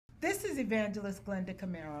This is Evangelist Glenda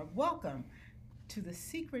Camara. Welcome to the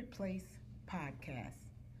Secret Place Podcast,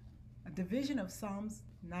 a division of Psalms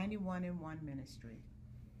 91 and 1 Ministry.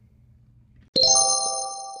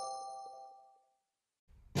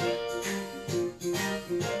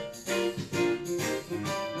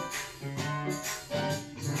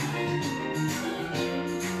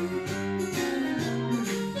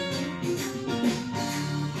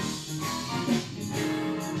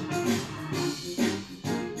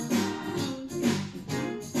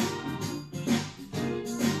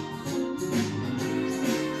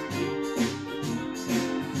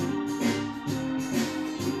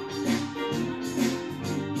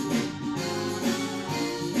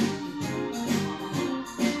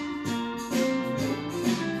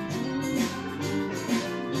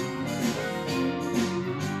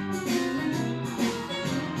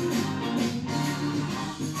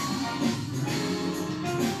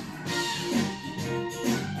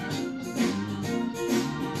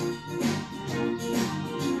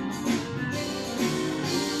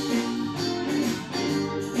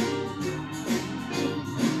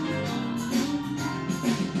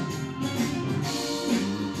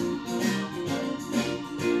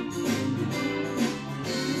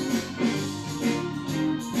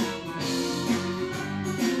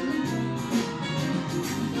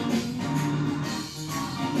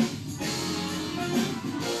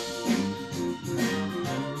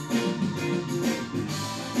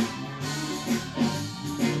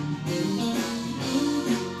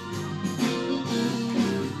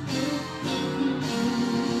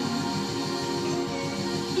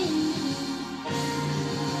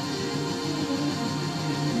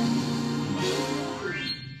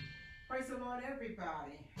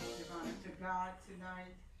 Everybody, give honor to God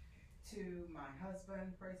tonight, to my husband,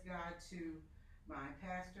 praise God, to my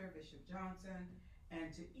pastor, Bishop Johnson, and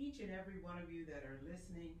to each and every one of you that are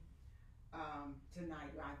listening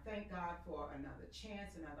tonight. I thank God for another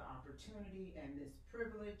chance, another opportunity, and this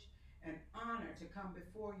privilege and honor to come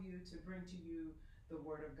before you to bring to you the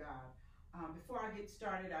Word of God. Before I get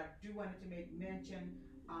started, I do want to make mention,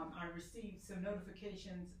 I received some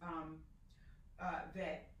notifications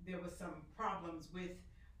that there was some problems with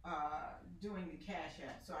doing the Cash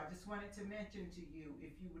App. So I just wanted to mention to you,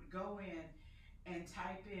 if you would go in and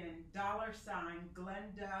type in $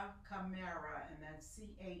 Glenda Camara, and that's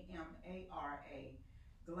C-A-M-A-R-A,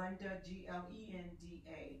 Glenda,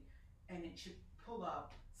 G-L-E-N-D-A, and it should pull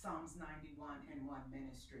up Psalms 91 and 1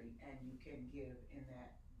 Ministry, and you can give in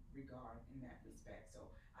that regard, in that respect. So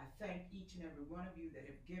I thank each and every one of you that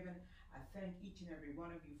have given. I thank each and every one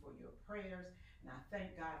of you for your prayers, and I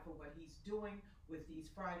thank God for what He's doing with these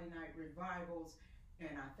Friday night revivals,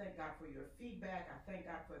 and I thank God for your feedback. I thank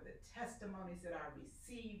God for the testimonies that I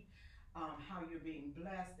received, how you're being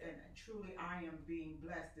blessed, and truly I am being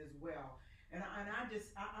blessed as well. And I'm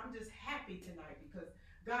just happy tonight because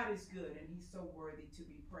God is good and He's so worthy to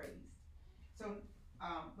be praised. So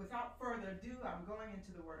without further ado, I'm going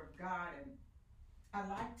into the Word of God, and I'd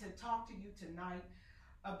like to talk to you tonight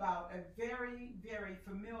about a very, very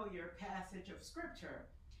familiar passage of Scripture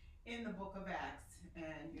in the book of Acts.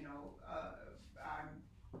 And, you know, I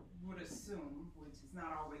would assume, which is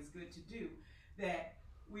not always good to do, that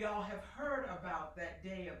we all have heard about that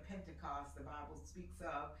day of Pentecost. The Bible speaks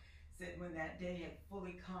of, said when that day had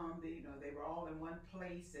fully come, they were all in one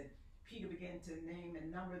place, and Peter began to name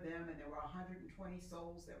and number them, and there were 120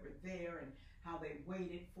 souls that were there, and how they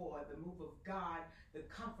waited for the move of God, the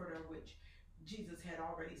Comforter, which Jesus had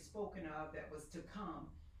already spoken of, that was to come.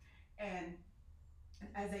 And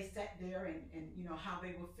as they sat there, and you know, how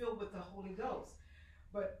they were filled with the Holy Ghost.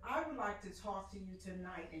 But I would like to talk to you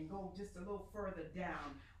tonight and go just a little further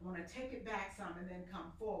down. I want to take it back some and then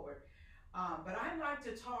come forward. But I'd like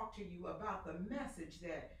to talk to you about the message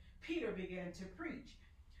that Peter began to preach.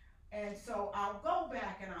 And so I'll go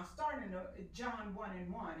back and I'll start in John 1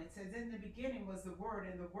 and 1. It says, in the beginning was the Word,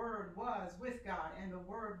 and the Word was with God, and the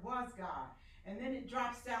Word was God. And then it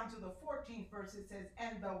drops down to the 14th verse. It says,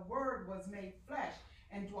 and the Word was made flesh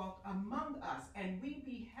and dwelt among us, and we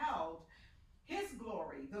beheld His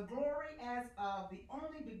glory, the glory as of the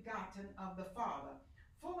only begotten of the Father,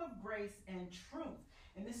 full of grace and truth.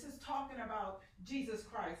 And this is talking about Jesus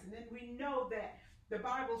Christ. And then we know that the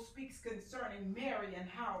Bible speaks concerning Mary and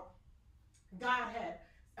how God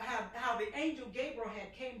how the angel Gabriel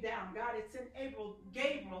had came down. God had sent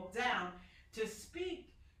Gabriel down to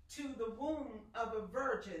speak to the womb of a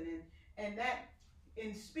virgin, and that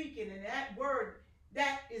in speaking, and that word,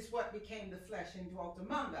 that is what became the flesh and dwelt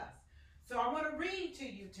among us. So I want to read to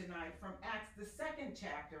you tonight from Acts, the 2nd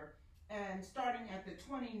chapter, and starting at the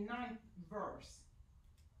 29th verse.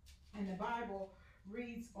 And the Bible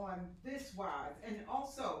reads on this wise. And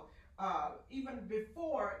also, even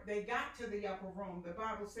before they got to the upper room, the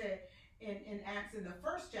Bible said in Acts, in the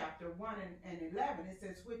first chapter, 1 and 11, it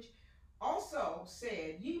says, which also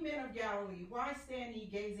said, ye men of Galilee, why stand ye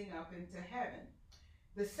gazing up into heaven?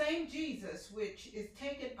 The same Jesus which is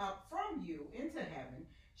taken up from you into heaven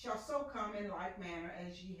shall so come in like manner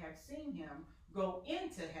as ye have seen him go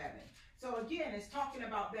into heaven. So again, it's talking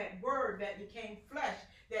about that word that became flesh,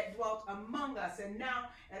 that dwelt among us. And now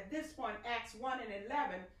at this point, Acts 1 and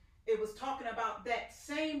 11, it was talking about that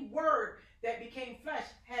same word that became flesh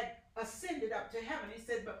had ascended up to heaven. He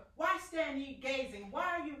said, but why stand ye gazing?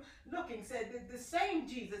 Why are you looking? Said the same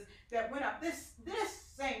Jesus that went up, this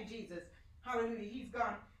same Jesus, hallelujah,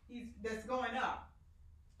 that's going up,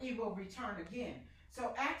 he will return again.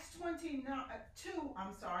 So Acts 22,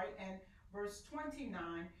 and verse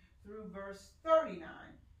 29 through verse 39,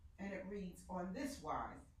 and it reads on this wise,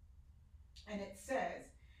 and it says,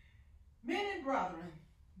 men and brethren,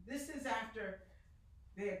 this is after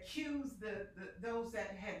they accused those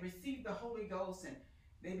that had received the Holy Ghost, and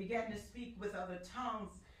they began to speak with other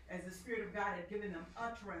tongues as the Spirit of God had given them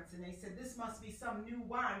utterance. And they said, this must be some new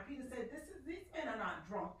wine. Peter said, these men are not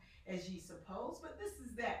drunk as ye suppose, but this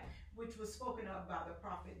is that which was spoken of by the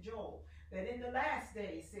prophet Joel, that in the last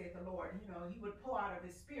days, saith the Lord, he would pour out of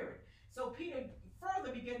his Spirit. So Peter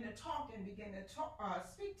further began to talk and began to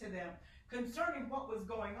speak to them concerning what was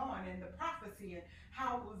going on and the prophecy and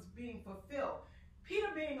how it was being fulfilled. Peter,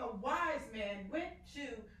 being a wise man, went to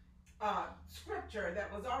scripture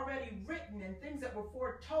that was already written and things that were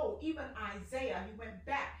foretold, even Isaiah. He went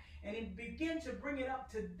back and he began to bring it up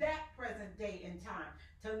to that present day in time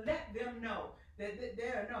to let them know that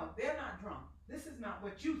they're not drunk. This is not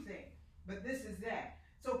what you think, but this is that.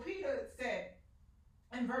 So Peter said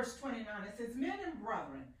in verse 29, it says, men and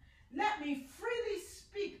brethren, let me freely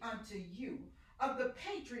speak unto you of the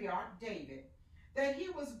patriarch David, that he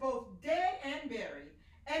was both dead and buried,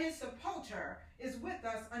 and his sepulchre is with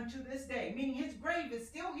us unto this day. Meaning his grave is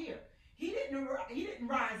still here. He didn't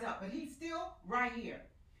rise up, but he's still right here.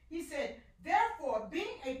 He said, therefore,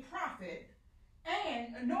 being a prophet,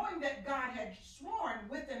 and knowing that God had sworn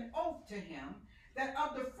with an oath to him, that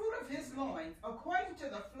of the fruit of his loins, according to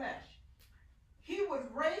the flesh, he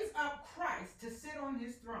would raise up Christ to sit on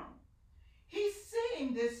his throne. He,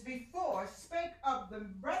 seeing this before, spake of the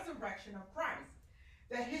resurrection of Christ,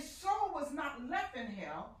 that his soul was not left in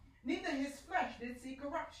hell, neither his flesh did see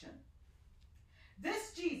corruption.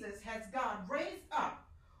 This Jesus has God raised up,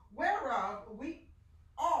 whereof we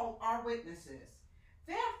all are witnesses.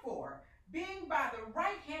 Therefore, being by the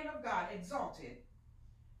right hand of God exalted,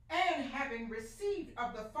 and having received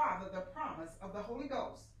of the Father the promise of the Holy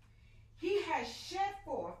Ghost, he has shed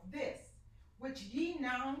forth this, which ye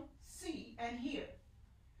now see and hear.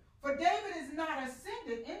 For David is not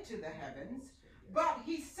ascended into the heavens, but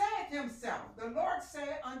he said himself, the Lord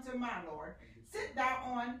said unto my Lord, sit thou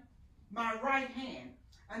on my right hand,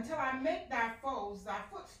 until I make thy foes thy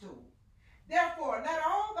footstool. Therefore let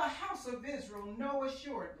all the house of Israel know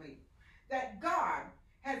assuredly, that God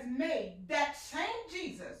has made that same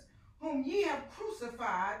Jesus, whom ye have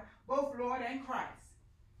crucified, both Lord and Christ.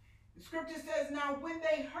 The scripture says, now when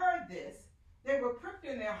they heard this, they were pricked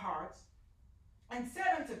in their hearts, and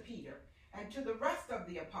said unto Peter, and to the rest of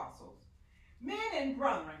the apostles, men and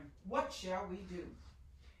brethren, what shall we do?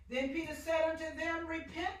 Then Peter said unto them,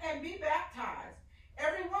 repent and be baptized,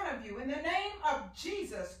 every one of you, in the name of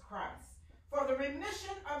Jesus Christ, for the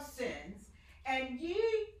remission of sins, and ye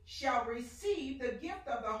shall receive the gift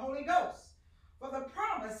of the Holy Ghost. For the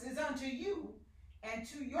promise is unto you, and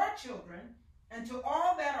to your children, and to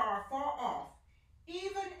all that are far off,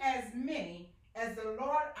 even as many as the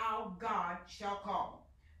Lord our God shall call.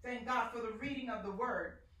 Thank God for the reading of the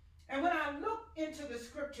word. And when I looked into the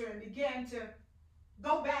scripture and began to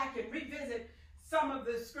go back and revisit some of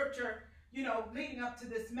the scripture, leading up to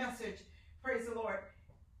this message, praise the Lord.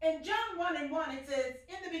 In John 1:1, it says,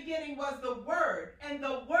 in the beginning was the Word, and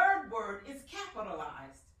the word is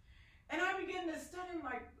capitalized. And I began to study,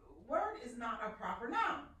 like, word is not a proper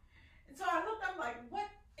noun. And so I looked up, like, what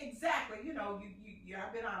exactly,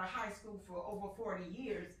 I've been out of high school for over 40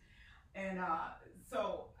 years. And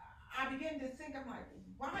so I began to think, I'm like,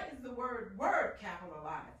 why is the word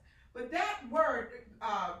capitalized? But that word,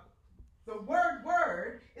 the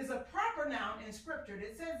word is a proper noun in scripture.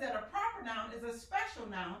 It says that a proper noun is a special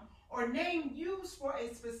noun or name used for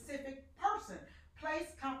a specific person, place,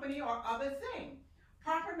 company, or other thing.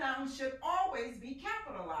 Proper nouns should always be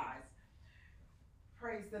capitalized.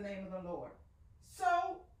 Praise the name of the Lord.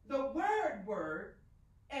 So the word,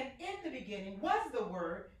 and in the beginning was the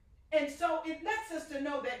Word, And so it lets us to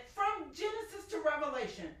know that from Genesis to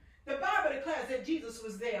Revelation, the Bible declares that Jesus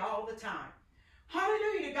was there all the time.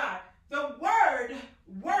 Hallelujah to God. The word,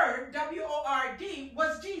 W-O-R-D,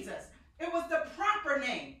 was Jesus. It was the proper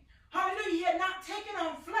name. Hallelujah. He had not taken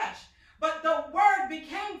on flesh, but the word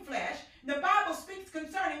became flesh. The Bible speaks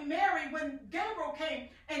concerning Mary when Gabriel came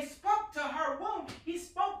and spoke to her womb. He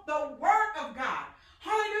spoke the word of God.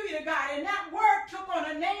 Hallelujah to God. And that word took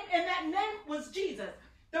on a name, and that name was Jesus,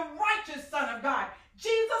 the righteous Son of God.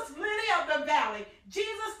 Jesus, lily of the valley.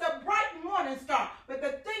 Jesus, the bright morning star. But the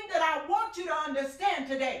thing that I want you to understand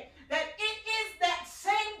today, that it is that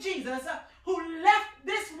same Jesus who left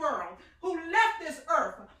this world, who left this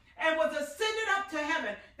earth, and was ascended up to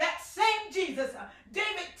heaven. That same Jesus,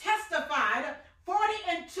 David testified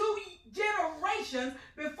 42 generations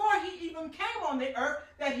before he even came on the earth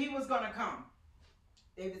that he was going to come.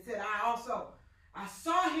 David said, I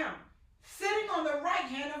saw him sitting on the right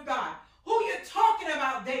hand of God. Who you talking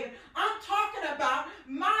about, David? I'm talking about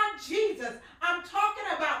my Jesus. I'm talking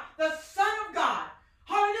about the Son of God.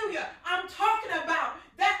 Hallelujah. I'm talking about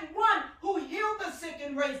that one who healed the sick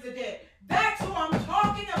and raised the dead. That's who I'm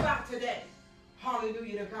talking about today.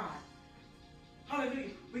 Hallelujah to God.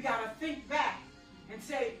 Hallelujah. We got to think back and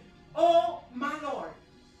say, oh my Lord,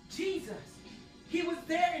 Jesus, he was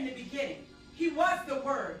there in the beginning. He was the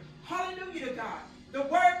Word. Hallelujah to God. The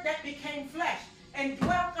Word that became flesh and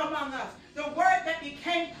dwelt among us. The Word that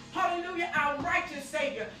became, hallelujah, our righteous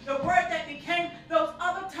Savior. The Word that became those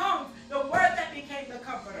other tongues. The Word that became the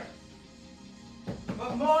Comforter.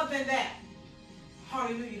 But more than that,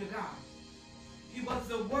 hallelujah to God, he was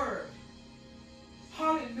the Word.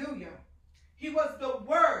 Hallelujah. He was the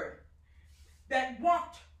Word that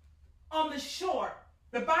walked on the shore.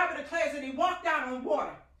 The Bible declares that he walked out on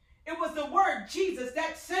water. It was the Word, Jesus,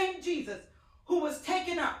 that same Jesus who was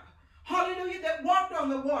taken up. Hallelujah, that walked on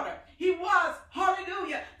the water. He was,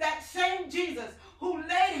 hallelujah, that same Jesus who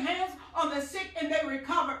laid hands on the sick and they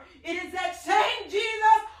recovered. It is that same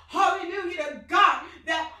Jesus, hallelujah to God,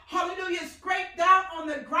 that, hallelujah, scraped down on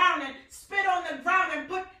the ground and spit on the ground and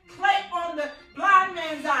put clay on the blind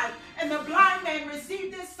man's eyes. And the blind man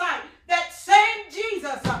received his sight. That same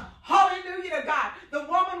Jesus, hallelujah to God, the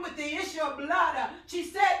woman with the issue of blood, she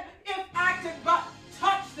said, if I could but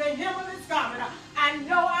touch the hem of his garment, I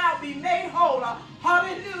know I'll be made whole.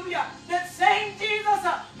 Hallelujah. The same Jesus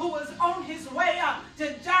who was on his way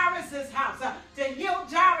to Jairus' house to heal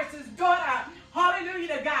Jairus' daughter.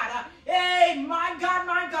 Hallelujah to God. Hey, my God,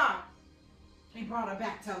 my God. He brought her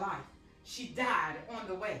back to life. She died on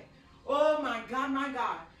the way. Oh, my God, my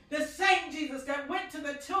God. The same Jesus that went to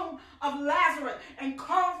the tomb of Lazarus and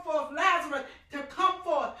called forth Lazarus to come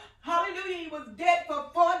forth. Hallelujah. He was dead for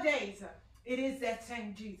 4 days. It is that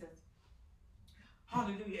same Jesus.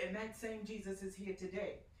 Hallelujah. And that same Jesus is here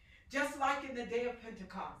today. Just like in the day of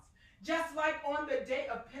Pentecost. Just like on the day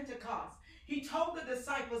of Pentecost. He told the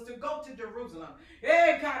disciples to go to Jerusalem.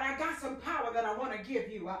 Hey, God, I got some power that I want to give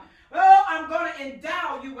you. I'm going to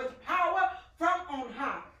endow you with power from on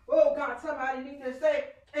high. Oh, God, somebody needs to say,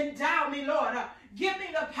 endow me, Lord. Give me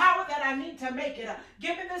the power that I need to make it.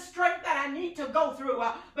 Give me the strength that I need to go through.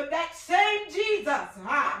 But that same Jesus,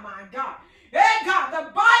 my God. Hey, God,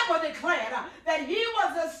 the Bible declared that he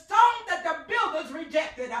was a stone that the builders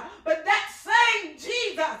rejected. But that same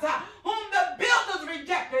Jesus whom the builders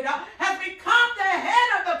rejected has become the head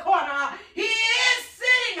of the corner. He is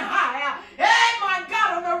sitting high. Hey, my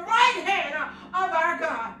God, on the right hand of our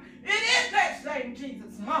God. It is that same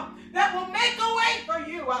Jesus that will make a way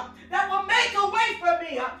for you, that will make a way for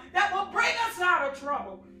me, that will bring us out of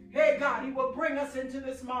trouble. Hey, God, he will bring us into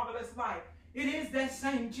this marvelous life. It is that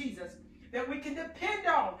same Jesus that we can depend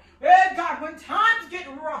on. Hey, God, when times get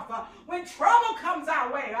rough, when trouble comes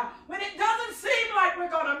our way, when it doesn't seem like we're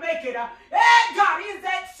going to make it, hey, God, he is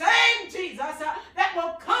that same Jesus that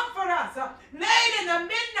will comfort us late in the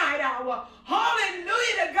midnight hour.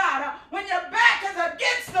 Hallelujah to God. When your back is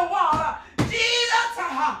against the wall, Jesus,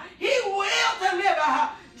 he will deliver.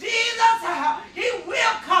 Jesus, he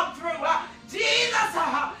will come through. Jesus,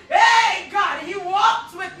 hey, God, he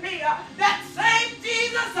walks with me. That same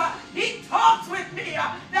Jesus, he talks with me.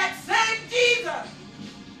 That same Jesus,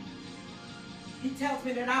 he tells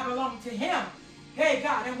me that I belong to him. Hey,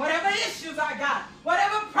 God, and whatever issues I got,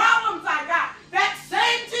 whatever problems I got, that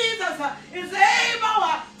same Jesus is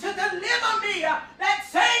able to deliver me. That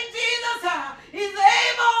same Jesus is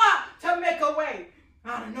able to make a way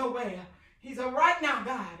out of no way. He's a right now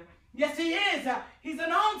God. Yes, he is. He's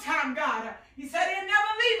an on-time God. He said he'll never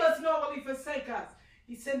leave us nor will he forsake us.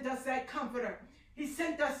 He sent us that comforter. He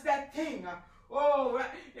sent us that thing.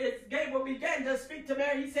 Gabriel began to speak to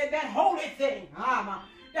Mary. He said that holy thing.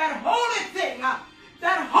 that holy thing, God,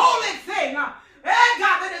 that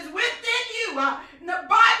is within you. And the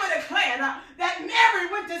Bible declared that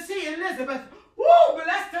Mary went to see Elizabeth. Woo,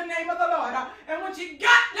 bless the name of the Lord. And when she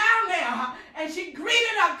got down there and she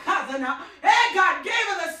greeted her cousin, God gave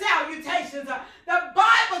her the salutations. The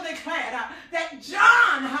Bible declared that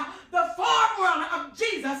John, the forerunner of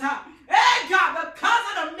Jesus, God, the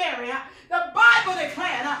cousin of Mary, the Bible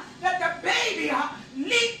declared that the baby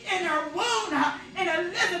leaped in her womb, in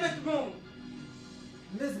Elizabeth's womb.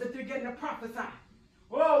 Elizabeth began to prophesy.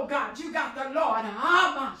 Oh, God, you got the Lord.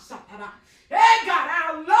 Hey, God,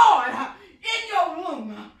 our Lord in your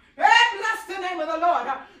womb. Hey, bless the name of the Lord.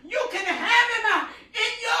 You can have him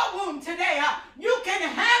in your womb today. You can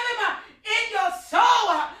have him in your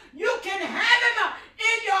soul. You can have him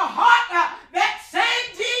in your heart. That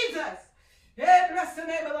same Jesus. Hey, bless the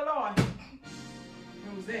name of the Lord.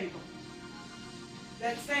 Who's able.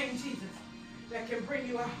 That same Jesus that can bring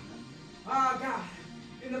you out. Oh, God.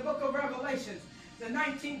 In the book of Revelations, the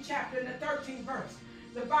 19th chapter and the 13th verse,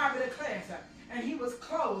 the Bible declares, and he was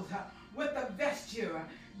clothed with a vesture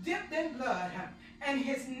dipped in blood, and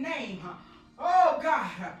his name, oh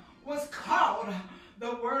God, was called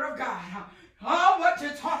the Word of God. Oh, what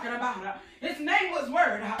you're talking about. His name was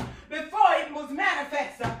Word. Before it was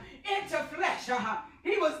manifest into flesh,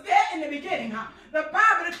 he was there in the beginning. The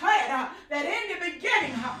Bible declared that in the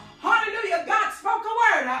beginning, hallelujah, God spoke a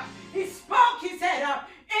word. He spoke, he said,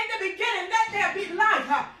 in the beginning, let there be light.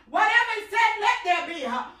 Whatever he said, let there be.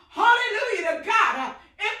 Hallelujah to God.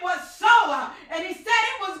 It was so, and he said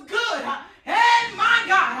it was good. And my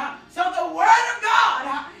God, so the Word of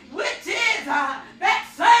God, which is that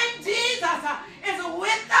same Jesus, is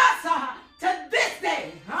with us to this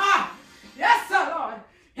day. Yes, sir, Lord.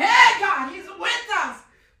 Hey, God, he's with us.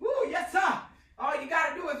 Ooh, yes, sir. All you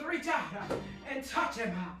got to do is reach out and touch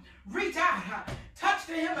him. Reach out. Touch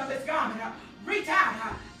the hem of his garment. Reach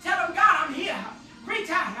out. Tell him, God, I'm here. Reach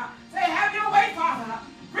out. Say, have your way, Father.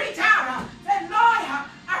 Reach out. Say, Lord,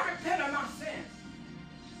 I repent of my sins.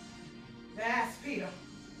 They asked Peter.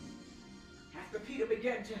 After Peter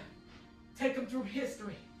began to take him through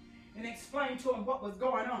history and explain to him what was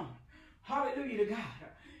going on. Hallelujah to God.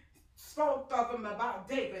 Spoke of him about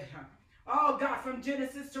David. Oh, God, from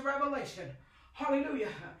Genesis to Revelation. Hallelujah.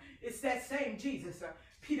 It's that same Jesus.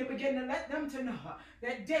 Peter began to let them to know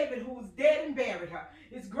that David, who was dead and buried,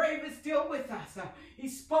 his grave is still with us. He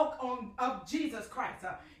spoke of Jesus Christ.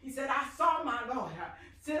 He said, I saw my Lord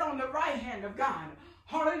sit on the right hand of God.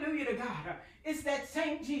 Hallelujah to God. It's that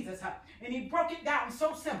same Jesus. And he broke it down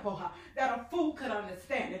so simple that a fool could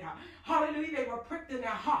understand it. Hallelujah. They were pricked in their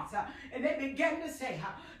hearts. And they began to say,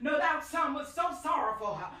 no doubt some was so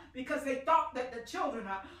sorrowful because they thought that the children,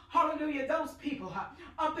 hallelujah, those people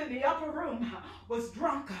up in the upper room was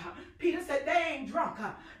drunk. Peter said, they ain't drunk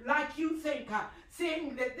like you think.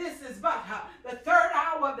 Seeing that this is but the third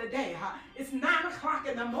hour of the day. It's 9 o'clock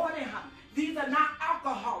in the morning. These are not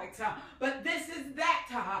alcoholics, but this is that.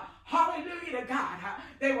 Hallelujah to God.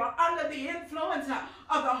 They were under the influence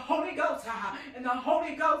of the Holy Ghost, and the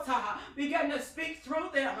Holy Ghost began to speak through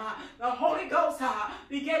them. The Holy Ghost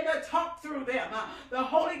began to talk through them. The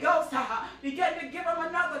Holy Ghost began to give them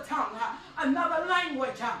another tongue, another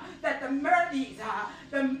language that the Medes,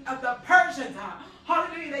 the Persians,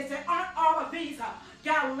 hallelujah, they said, aren't all of these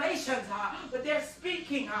Galatians, but they're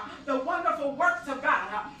speaking the wonderful works of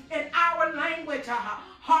God in our language.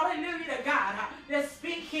 Hallelujah to God. They're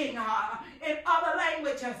speaking in other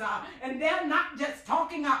languages, and they're not just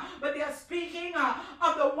talking, but they're speaking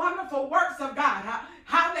of the wonderful works of God.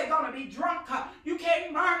 How they're going to be drunk. You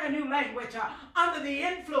can't learn a new language under the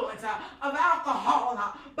influence of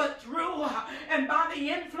alcohol, but through and by the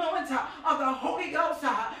influence of the Holy Ghost,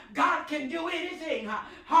 God can do anything.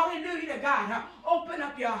 Hallelujah to God. Open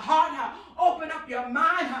up your heart, open up your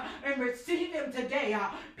mind, and receive him today.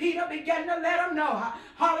 Peter began to let him know,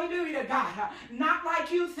 hallelujah to God, not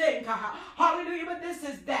like you think, hallelujah, but this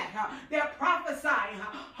is that. They're prophesying,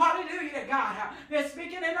 hallelujah to God. They're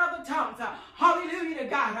speaking in other tongues, hallelujah to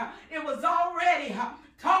God. It was already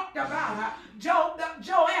talked about. Joel,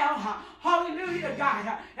 hallelujah to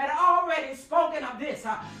God, had already spoken of this.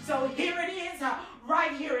 So here it is,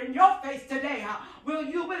 right here in your face today. Will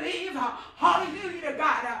you believe? Hallelujah to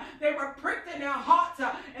God. They were pricked in their hearts,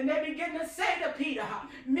 and they began to say to Peter,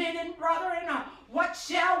 men and brethren, what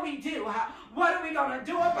shall we do? What are we going to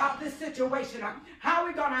do about this situation? How are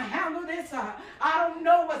we going to handle this? I don't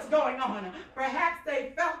know what's going on. Perhaps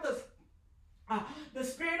they felt the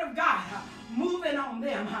Spirit of God move moving on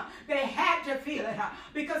them. They had to feel it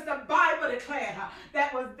because the Bible declared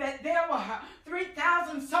that there were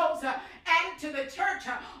 3,000 souls added to the church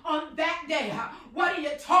on that day. What are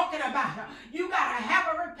you talking about? You got to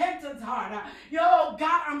have a repentance heart. Yo,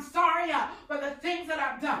 God, I'm sorry for the things that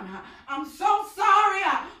I've done. I'm so sorry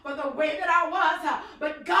for the way that I was.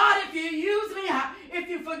 But God, if you use me, if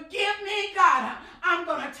you forgive me, God, I'm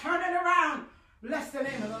going to turn it around. Bless the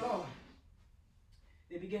name of the Lord.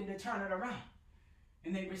 They begin to turn it around.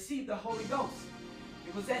 And they received the Holy Ghost.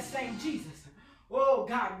 It was that same Jesus. Oh,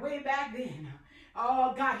 God, way back then.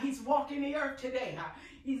 Oh, God, he's walking the earth today.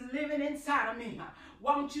 He's living inside of me.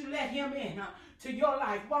 Won't you let him in to your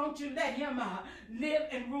life? Won't you let him live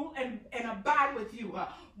and rule and abide with you?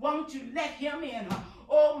 Won't you let him in?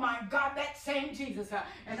 Oh, my God, that same Jesus.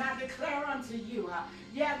 And I declare unto you,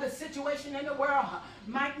 yeah, the situation in the world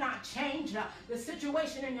might not change. The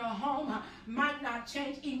situation in your home might not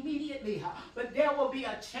change immediately, but there will be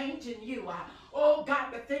a change in you. Oh,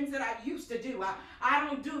 God, the things that I used to do, I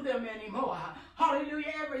don't do them anymore.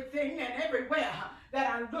 Hallelujah, everything and everywhere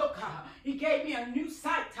that I look, he gave me a new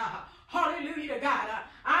sight. Hallelujah to God.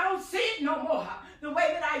 I don't see it no more the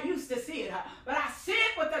way that I used to see it, but I see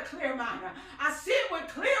it with a clear mind. I see it with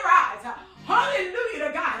clear eyes. Hallelujah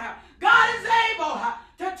to God. God is able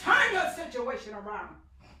to turn your situation around,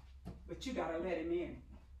 but you got to let him in.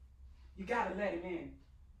 You got to let him in.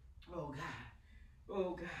 Oh, God.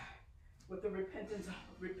 Oh, God. With a repentant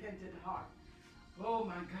heart. Oh,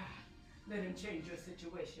 my God. Let him change your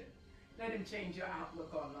situation. Let him change your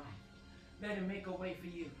outlook on life. Let him make a way for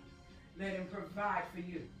you. Let him provide for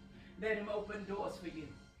you. Let him open doors for you.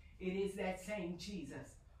 It is that same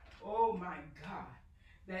Jesus. Oh, my God.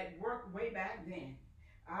 That worked way back then.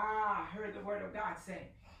 I heard the word of God say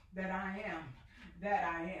that I am,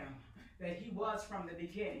 that he was from the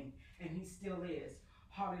beginning, and he still is.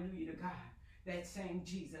 Hallelujah to God. That same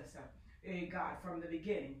Jesus, God, from the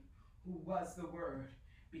beginning, who was the Word,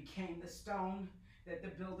 became the stone that the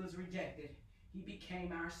builders rejected. He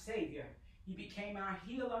became our Savior. He became our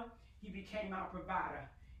healer. He became our provider.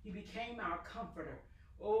 He became our comforter.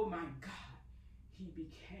 Oh, my God. He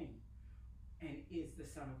became and is the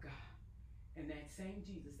Son of God. And that same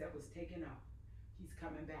Jesus that was taken up, he's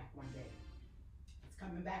coming back one day. He's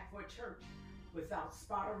coming back for a church without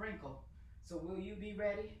spot or wrinkle. So will you be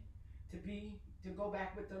ready to go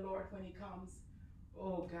back with the Lord when he comes?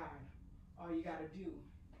 Oh, God, all you got to do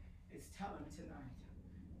is tell him tonight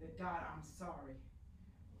that, God, I'm sorry.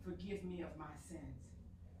 Forgive me of my sins.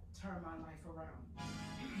 Turn my life around.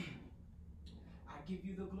 I give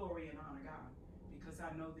you the glory and honor, God, because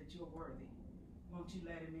I know that you're worthy. Won't you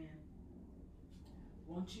let him in?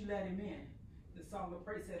 Won't you let him in? The song of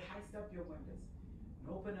praise said, heist up your windows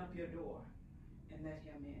and open up your door and let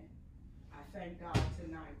him in. I thank God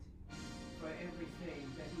tonight for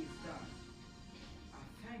everything that he's done. I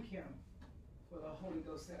thank him for the Holy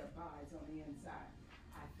Ghost that abides on the inside.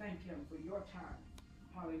 I thank him for your time,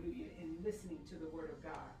 hallelujah, in listening to the word of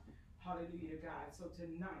God. Hallelujah to God. So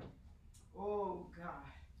tonight, oh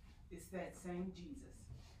God, it's that same Jesus.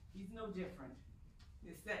 He's no different.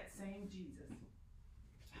 It's that same Jesus,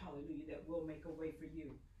 hallelujah, that will make a way for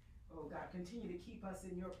you. Oh God, continue to keep us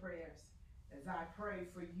in your prayers as I pray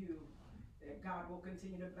for you, that God will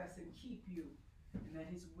continue to bless and keep you, and that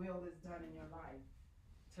his will is done in your life.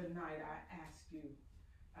 Tonight I ask you,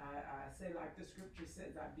 I say like the scripture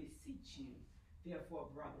says, I beseech you, therefore,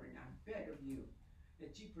 brethren, I beg of you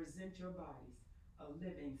that you present your bodies a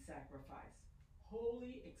living sacrifice,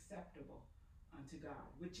 wholly acceptable unto God,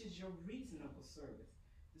 which is your reasonable service.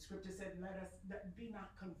 The scripture said, let us be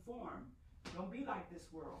not conformed. Don't be like this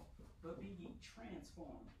world, but be ye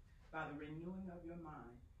transformed by the renewing of your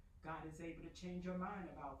mind. God is able to change your mind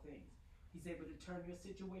about things. He's able to turn your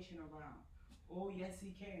situation around. Oh, yes,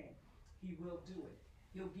 he can. He will do it.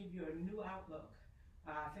 He'll give you a new outlook.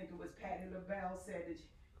 I think it was Patti LaBelle said that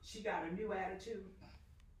she got a new attitude.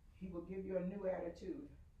 He will give you a new attitude.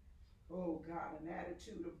 Oh, God, an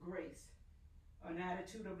attitude of grace, an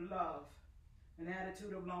attitude of love, an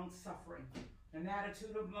attitude of long suffering, an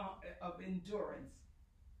attitude of endurance.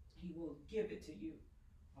 He will give it to you.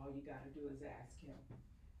 All you got to do is ask him.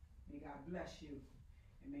 May God bless you,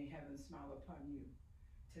 and may heaven smile upon you.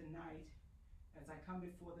 Tonight, as I come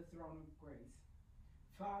before the throne of grace,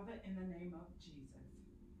 Father, in the name of Jesus,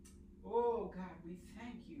 oh God, we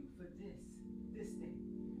thank you for this day.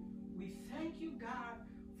 We thank you, God,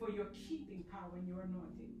 for your keeping power and your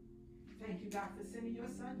anointing. Thank you, God, for sending your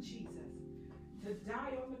son Jesus to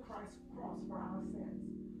die on the cross for our sins.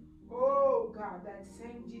 Oh God, that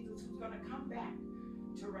same Jesus who's going to come back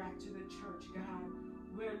to rapture the church, God.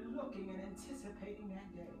 We're looking and anticipating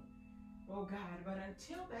that day. Oh God, but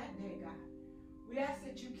until that day, God, we ask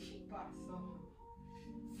that you keep us, Lord.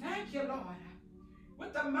 Thank you, Lord.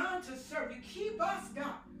 With the mind to serve you, keep us,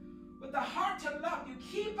 God. With the heart to love you,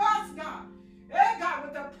 keep us, God. Hey, God,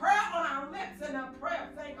 with the prayer on our lips and a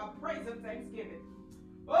praise of thanksgiving.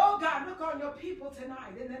 Oh, God, look on your people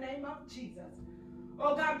tonight in the name of Jesus.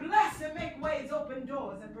 Oh, God, bless and make ways, open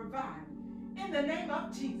doors, and provide in the name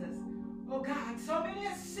of Jesus. Oh, God, so many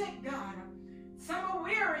are sick, God. Some are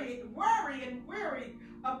worried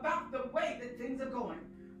about the way that things are going.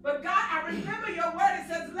 But God, I remember your word. It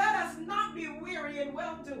says, let us not be weary in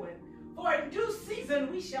well-doing, for in due season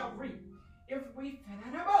we shall reap. If we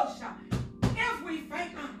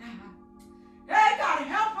faint not. Hey, God,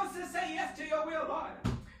 help us to say yes to your will, Lord.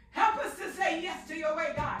 Help us to say yes to your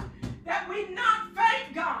way, God. That we not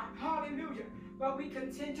faint, God. Hallelujah. But we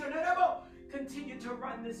continue to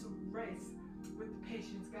run this race with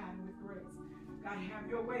patience, God, and with grace. God, have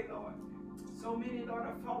your way, Lord. So many, Lord,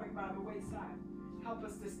 are falling by the wayside. Help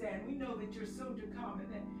us to stand. We know that you're soon to come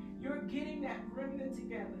and that you're getting that remnant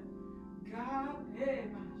together. God,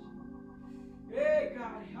 hey,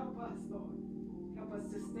 God, help us, Lord. Help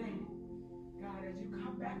us to stand. God, as you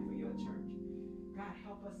come back for your church, God,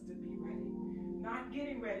 help us to be ready. Not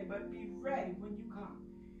getting ready, but be ready when you come.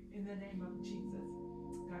 In the name of Jesus.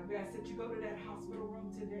 God, we ask that you go to that hospital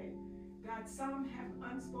room today. God, some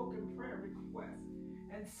have unspoken prayer requests,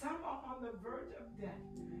 and some are on the verge of death.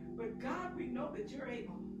 But God, we know that you're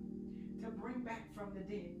able to bring back from the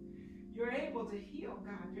dead. You're able to heal,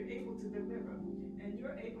 God. You're able to deliver, and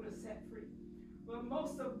you're able to set free. But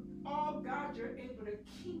most of all, God, you're able to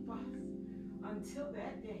keep us until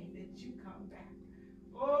that day that you come back.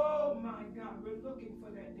 Oh, my God, we're looking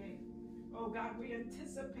for that day. Oh, God, we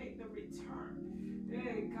anticipate the return,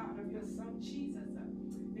 hey, God, of your son, Jesus,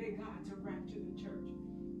 hey, God, to rapture the church.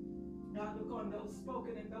 God, look on those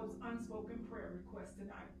spoken and those unspoken prayer requests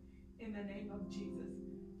tonight in the name of Jesus.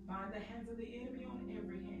 Bind the hands of the enemy on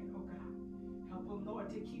every hand, oh, God. Help them, Lord,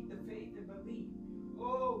 to keep the faith and believe,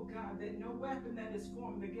 oh, God, that no weapon that is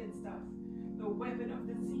formed against us, the weapon of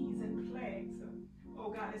disease and plagues, oh,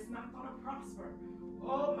 God, it's not going to prosper.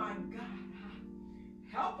 Oh, my God.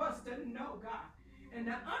 Help us to know, God, and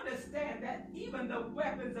to understand that even the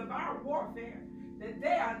weapons of our warfare, that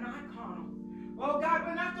they are not carnal. Oh, God,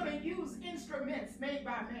 we're not going to use instruments made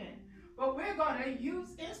by man, but we're going to use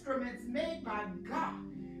instruments made by God.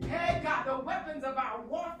 Hey, God, the weapons of our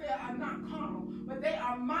warfare are not carnal, but they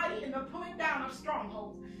are mighty in the pulling down of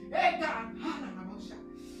strongholds. Hey, God,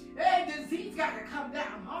 hey, disease got to come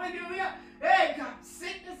down. Hallelujah. Hey, God,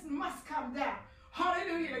 sickness must come down.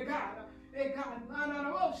 Hallelujah to God. Hey, God,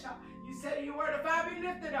 you said in your word, if I be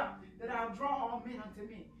lifted up, that I'll draw all men unto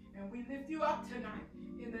me. And we lift you up tonight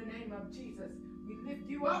in the name of Jesus. We lift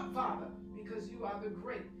you up, Father, because you are the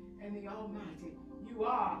great and the almighty. You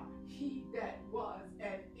are he that was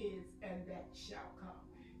and is and that shall come.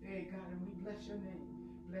 Hey, God, and we bless your name.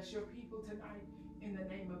 Bless your people tonight in the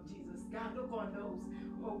name of Jesus. God, look on those,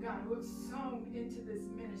 oh God, who have sown into this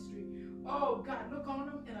ministry. Oh God, look on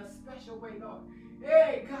them in a special way, Lord.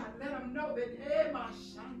 Hey, God, let them know that, hey,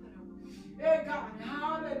 God,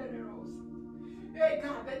 hallelujah. Hey,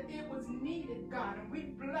 God, that it was needed, God, and we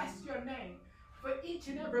bless your name for each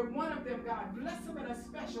and every one of them, God. Bless them in a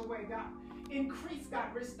special way, God. Increase,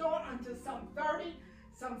 God. Restore unto some 30,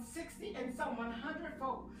 some 60, and some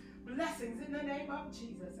 100-fold blessings in the name of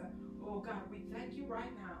Jesus. Oh, God, we thank you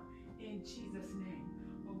right now in Jesus' name.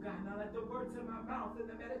 Oh, God, now let the words of my mouth and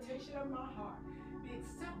the meditation of my heart be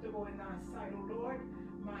acceptable in thy sight, oh Lord,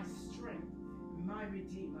 my strength, my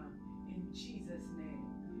Redeemer, in Jesus' name.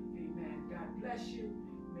 Amen. God bless you.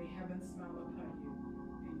 May heaven smile upon you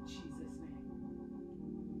in Jesus' name.